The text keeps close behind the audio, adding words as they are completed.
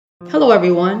Hello,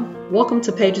 everyone. Welcome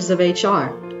to Pages of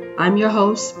HR. I'm your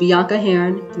host, Bianca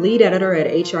Heron, lead editor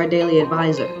at HR Daily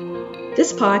Advisor.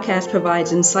 This podcast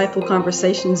provides insightful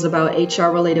conversations about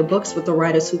HR-related books with the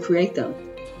writers who create them.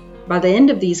 By the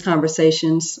end of these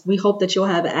conversations, we hope that you'll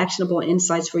have actionable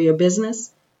insights for your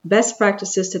business, best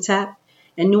practices to tap,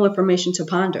 and new information to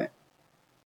ponder.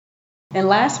 In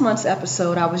last month's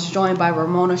episode, I was joined by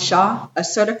Ramona Shaw, a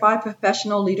certified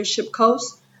professional leadership coach,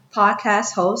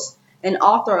 podcast host, and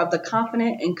author of The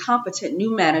Confident and Competent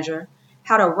New Manager,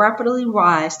 How to Rapidly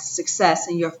Rise to Success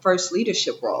in Your First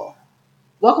Leadership Role.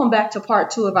 Welcome back to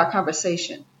part 2 of our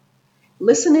conversation.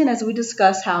 Listen in as we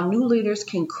discuss how new leaders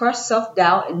can crush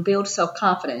self-doubt and build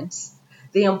self-confidence,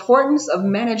 the importance of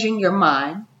managing your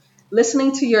mind,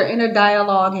 listening to your inner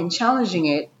dialogue and challenging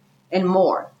it, and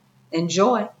more.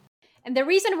 Enjoy. And the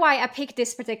reason why I picked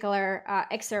this particular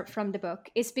excerpt from the book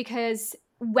is because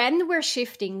when we're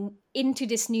shifting into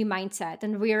this new mindset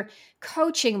and we're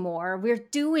coaching more, we're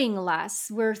doing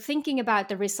less, we're thinking about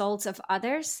the results of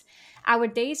others, our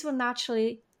days will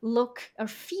naturally look or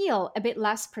feel a bit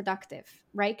less productive,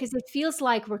 right? Because it feels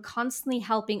like we're constantly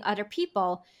helping other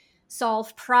people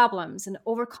solve problems and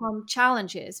overcome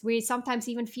challenges. We sometimes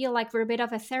even feel like we're a bit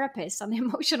of a therapist on the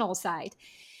emotional side.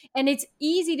 And it's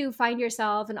easy to find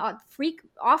yourself, and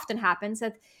often happens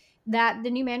that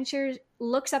the new manager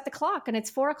looks at the clock and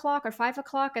it's 4 o'clock or 5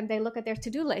 o'clock, and they look at their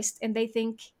to-do list and they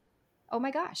think, oh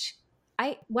my gosh,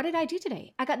 what did I do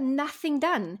today? I got nothing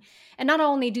done. And not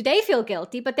only do they feel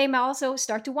guilty, but they may also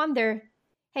start to wonder,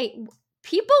 hey,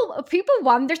 people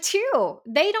wonder too.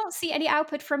 They don't see any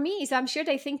output from me. So I'm sure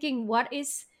they're thinking, what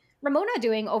is Ramona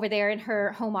doing over there in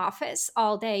her home office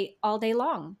all day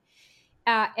long?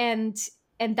 And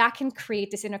that can create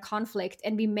this inner conflict,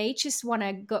 and we may just want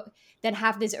to go then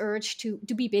have this urge to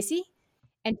be busy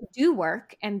and to do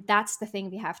work. And that's the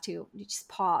thing we have to just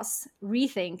pause,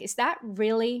 rethink, is that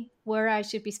really where I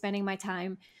should be spending my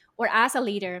time, or as a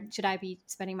leader, should I be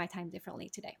spending my time differently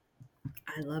today?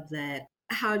 I love that.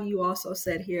 How you also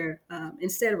said here,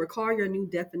 instead, recall your new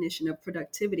definition of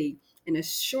productivity and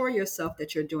assure yourself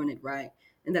that you're doing it right.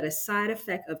 And that a side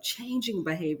effect of changing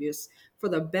behaviors for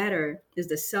the better is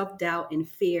the self-doubt and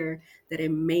fear that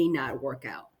it may not work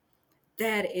out.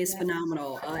 That is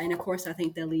phenomenal. And of course, I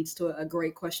think that leads to a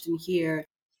great question here.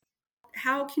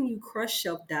 How can you crush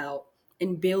self-doubt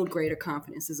and build greater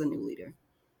confidence as a new leader?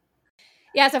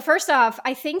 Yeah, so first off,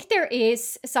 I think there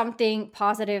is something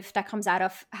positive that comes out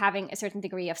of having a certain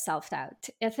degree of self-doubt.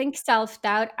 I think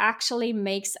self-doubt actually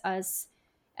makes us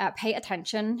pay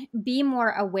attention, be more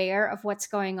aware of what's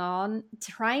going on,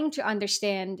 trying to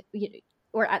understand,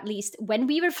 or at least when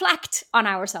we reflect on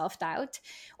our self-doubt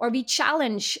or we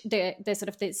challenge the sort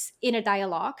of this inner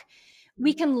dialogue,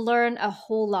 we can learn a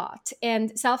whole lot.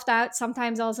 And self-doubt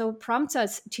sometimes also prompts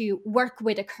us to work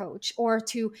with a coach or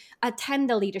to attend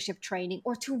a leadership training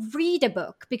or to read a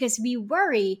book because we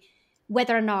worry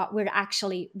whether or not we're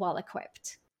actually well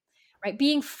equipped, right?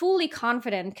 Being fully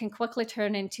confident can quickly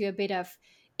turn into a bit of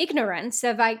ignorance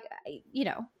of, like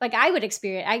I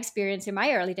experienced in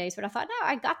my early days, but I thought, no,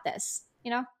 I got this,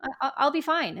 I'll be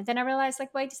fine. And then I realized,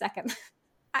 like, wait a second,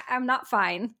 I'm not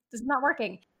fine. This is not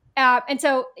working. And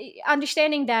so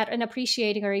understanding that and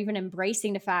appreciating or even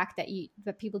embracing the fact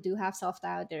that people do have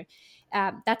self-doubt,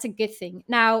 that's a good thing.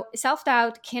 Now,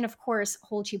 self-doubt can, of course,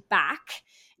 hold you back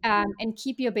and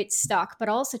keep you a bit stuck, but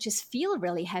also just feel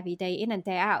really heavy day in and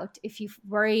day out. If you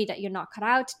worry that you're not cut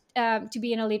out to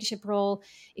be in a leadership role,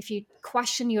 if you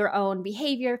question your own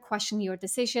behavior, question your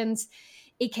decisions,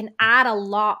 it can add a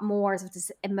lot more of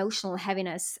this emotional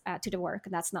heaviness to the work,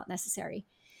 and that's not necessary.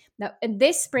 Now, and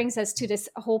this brings us to this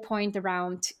whole point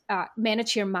around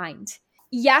manage your mind.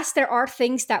 Yes, there are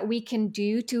things that we can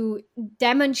do to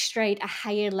demonstrate a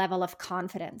higher level of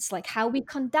confidence, like how we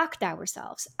conduct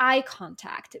ourselves, eye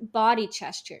contact, body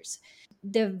gestures,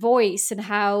 the voice, and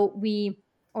how we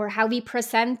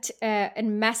present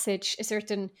and message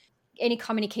any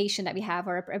communication that we have,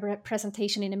 or a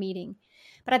presentation in a meeting.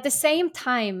 But at the same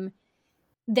time,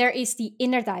 there is the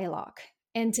inner dialogue.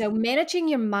 And so managing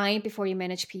your mind before you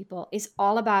manage people is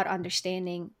all about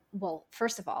understanding, well,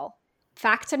 first of all,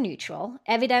 facts are neutral.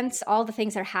 Evidence, all the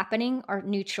things that are happening are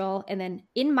neutral. And then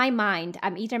in my mind,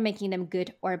 I'm either making them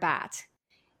good or bad.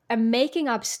 I'm making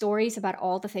up stories about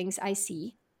all the things I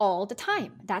see all the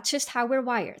time. That's just how we're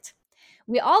wired.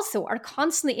 We also are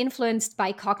constantly influenced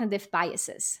by cognitive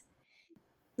biases.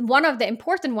 One of the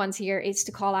important ones here is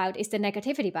to call out is the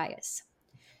negativity bias.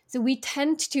 So we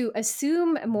tend to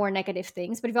assume more negative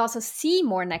things, but we also see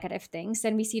more negative things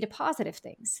than we see the positive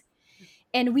things.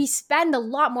 And we spend a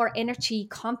lot more energy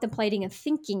contemplating and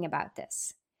thinking about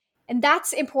this. And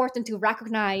that's important to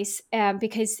recognize,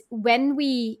 because when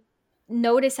we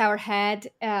notice our head,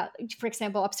 for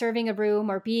example, observing a room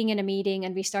or being in a meeting,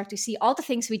 and we start to see all the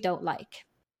things we don't like,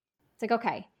 it's like,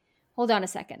 okay, hold on a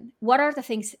second. What are the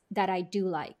things that I do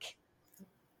like?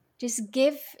 Just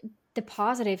give the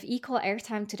positive equal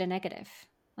airtime to the negative.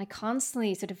 Like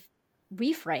constantly sort of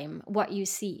reframe what you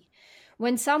see.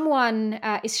 When someone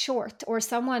is short or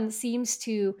someone seems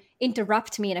to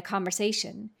interrupt me in a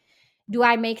conversation, do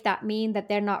I make that mean that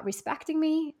they're not respecting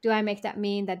me? Do I make that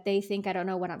mean that they think I don't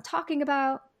know what I'm talking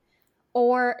about?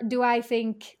 Or do I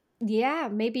think, yeah,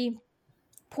 maybe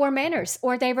poor manners,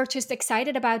 or they were just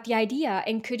excited about the idea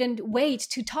and couldn't wait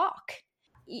to talk?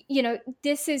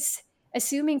 This is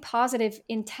assuming positive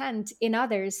intent in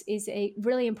others is a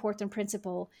really important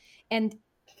principle. And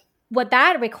what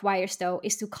that requires, though,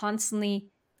 is to constantly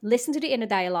listen to the inner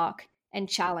dialogue and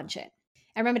challenge it.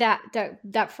 I remember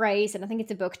that phrase, and I think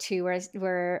it's a book too,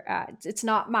 where it's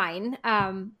not mine,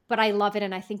 but I love it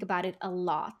and I think about it a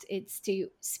lot. It's to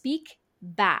speak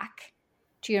back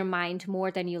to your mind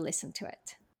more than you listen to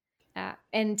it,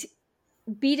 and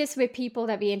be this with people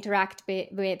that we interact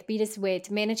with, be this with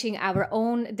managing our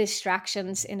own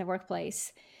distractions in the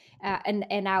workplace,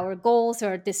 and our goals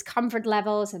or discomfort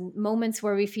levels and moments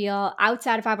where we feel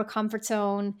outside of our comfort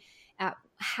zone.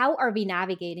 How are we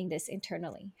navigating this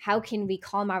internally? How can we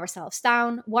calm ourselves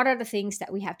down? What are the things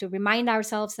that we have to remind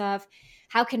ourselves of?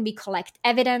 How can we collect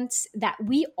evidence that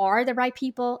we are the right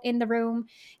people in the room,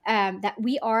 that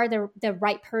we are the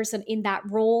right person in that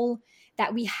role,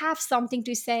 that we have something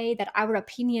to say, that our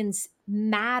opinions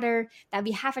matter, that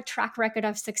we have a track record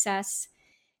of success?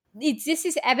 This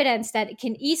is evidence that it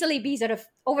can easily be sort of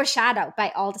overshadowed by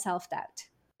all the self-doubt.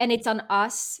 And it's on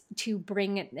us to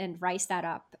bring it and raise that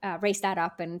up,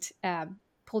 and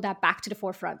pull that back to the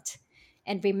forefront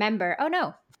and remember, oh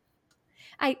no,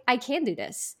 I can do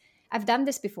this. I've done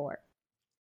this before.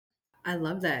 I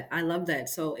love that. I love that.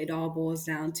 So it all boils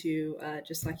down to,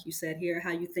 just like you said here,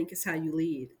 how you think is how you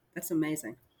lead. That's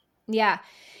amazing. Yeah,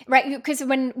 right. Because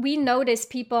when we notice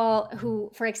people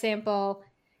who, for example,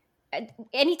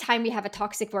 anytime we have a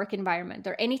toxic work environment,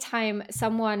 or anytime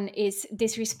someone is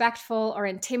disrespectful or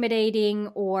intimidating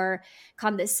or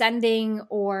condescending,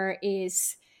 or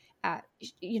is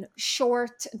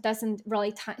short, doesn't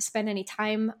really spend any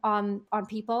time on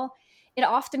people, it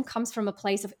often comes from a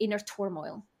place of inner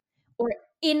turmoil or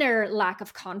inner lack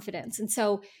of confidence. And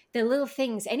so the little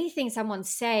things, anything someone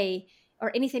say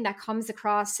or anything that comes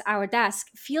across our desk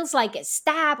feels like a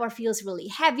stab or feels really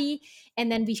heavy,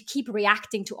 and then we keep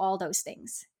reacting to all those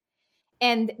things.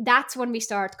 And that's when we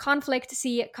start conflict,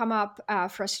 see it come up,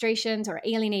 frustrations or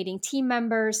alienating team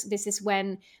members. This is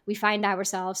when we find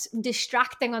ourselves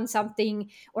distracting on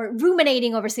something or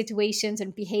ruminating over situations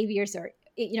and behaviors, or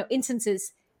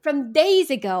instances from days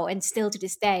ago, and still to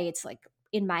this day it's like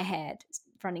in my head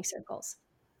running circles.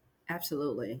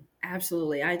 Absolutely.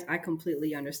 Absolutely. I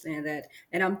completely understand that.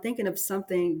 And I'm thinking of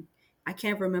something, I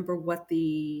can't remember what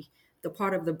the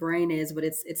part of the brain is, but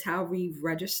it's how we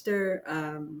register,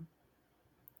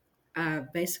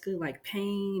 basically like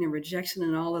pain and rejection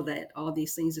and all of that, all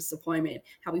these things, disappointment,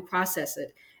 how we process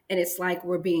it. And it's like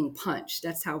we're being punched.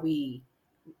 That's how we,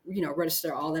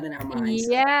 register all that in our minds.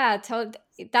 Yeah,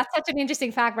 that's such an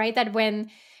interesting fact, right? That when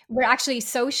we're actually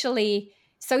socially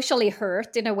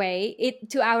hurt in a way, it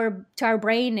to our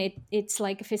brain, it's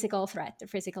like a physical threat or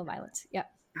physical violence. Yeah.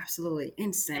 Absolutely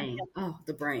insane. Oh,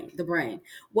 the brain, the brain.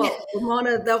 Well,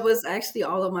 Ramona, that was actually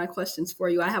all of my questions for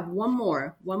you. I have one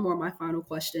more, my final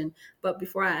question. But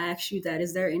before I ask you that,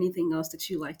 is there anything else that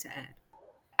you'd like to add?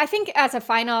 I think as a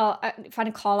final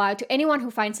call out to anyone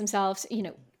who finds themselves,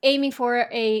 aiming for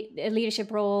a leadership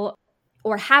role,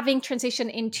 or having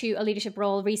transitioned into a leadership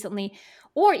role recently,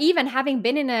 or even having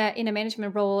been in a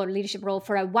management role or leadership role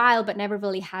for a while but never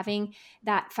really having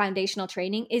that foundational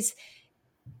training, is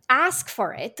ask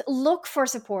for it, look for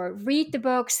support, read the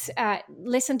books,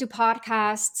 listen to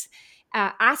podcasts,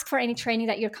 ask for any training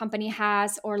that your company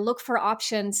has, or look for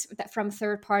options from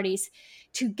third parties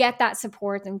to get that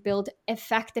support and build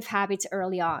effective habits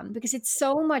early on, because it's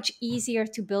so much easier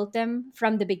to build them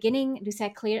from the beginning, to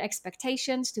set clear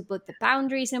expectations, to put the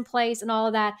boundaries in place and all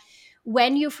of that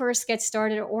when you first get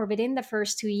started or within the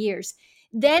first 2 years,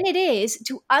 than it is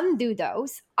to undo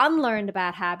those, unlearn the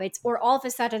bad habits, or all of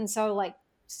a sudden, so like,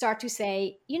 start to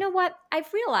say, you know what,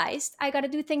 I've realized I got to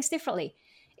do things differently.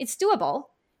 It's doable,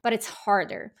 but it's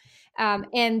harder.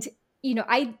 And,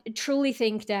 I truly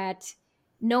think that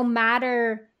no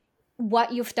matter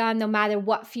what you've done, no matter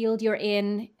what field you're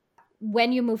in,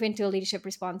 when you move into a leadership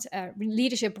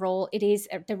role, it is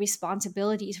the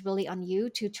responsibility is really on you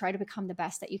to try to become the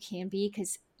best that you can be,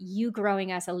 because you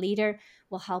growing as a leader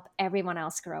will help everyone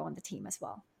else grow on the team as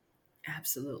well.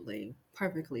 Absolutely.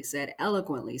 Perfectly said.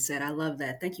 Eloquently said. I love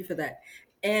that. Thank you for that.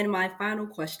 And my final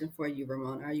question for you,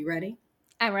 Ramona. Are you ready?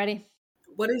 I'm ready.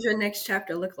 What does your next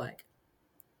chapter look like?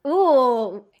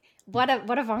 Ooh, what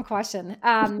a fun question.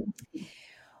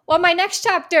 Well, my next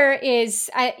chapter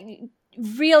is I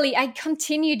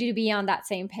continue to be on that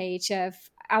same page of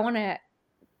I want to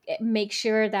make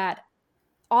sure that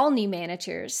all new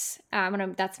managers,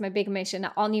 that's my big mission,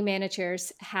 that all new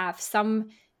managers have some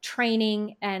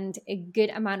training and a good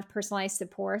amount of personalized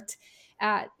support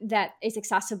that is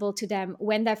accessible to them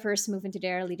when they first move into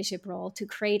their leadership role, to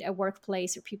create a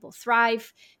workplace where people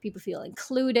thrive, people feel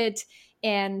included,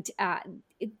 and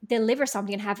deliver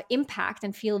something and have impact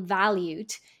and feel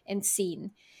valued and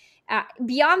seen.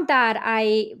 Beyond that,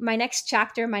 my next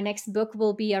chapter, my next book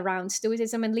will be around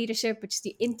stoicism and leadership, which is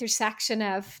the intersection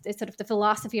of the sort of the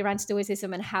philosophy around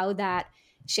stoicism and how that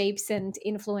shapes and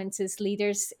influences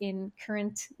leaders in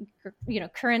current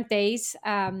days,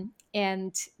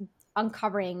 and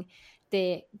uncovering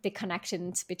the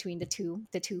connections between the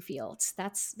two fields.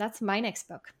 That's my next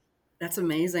book. That's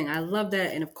amazing. I love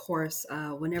that. And of course,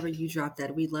 whenever you drop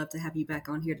that, we'd love to have you back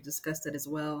on here to discuss that as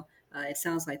well. It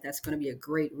sounds like that's going to be a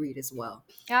great read as well.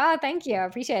 Oh, thank you. I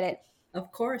appreciate it.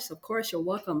 Of course, you're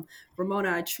welcome.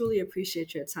 Ramona, I truly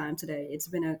appreciate your time today. It's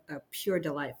been a pure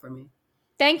delight for me.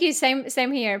 Thank you.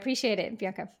 Same here. Appreciate it,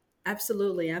 Bianca.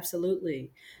 Absolutely,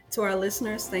 absolutely. To our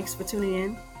listeners, thanks for tuning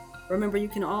in. Remember, you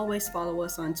can always follow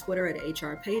us on Twitter at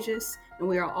HR Pages, and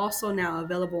we are also now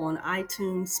available on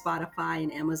iTunes, Spotify,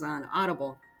 and Amazon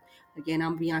Audible. Again,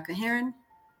 I'm Bianca Heron.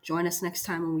 Join us next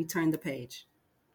time when we turn the page.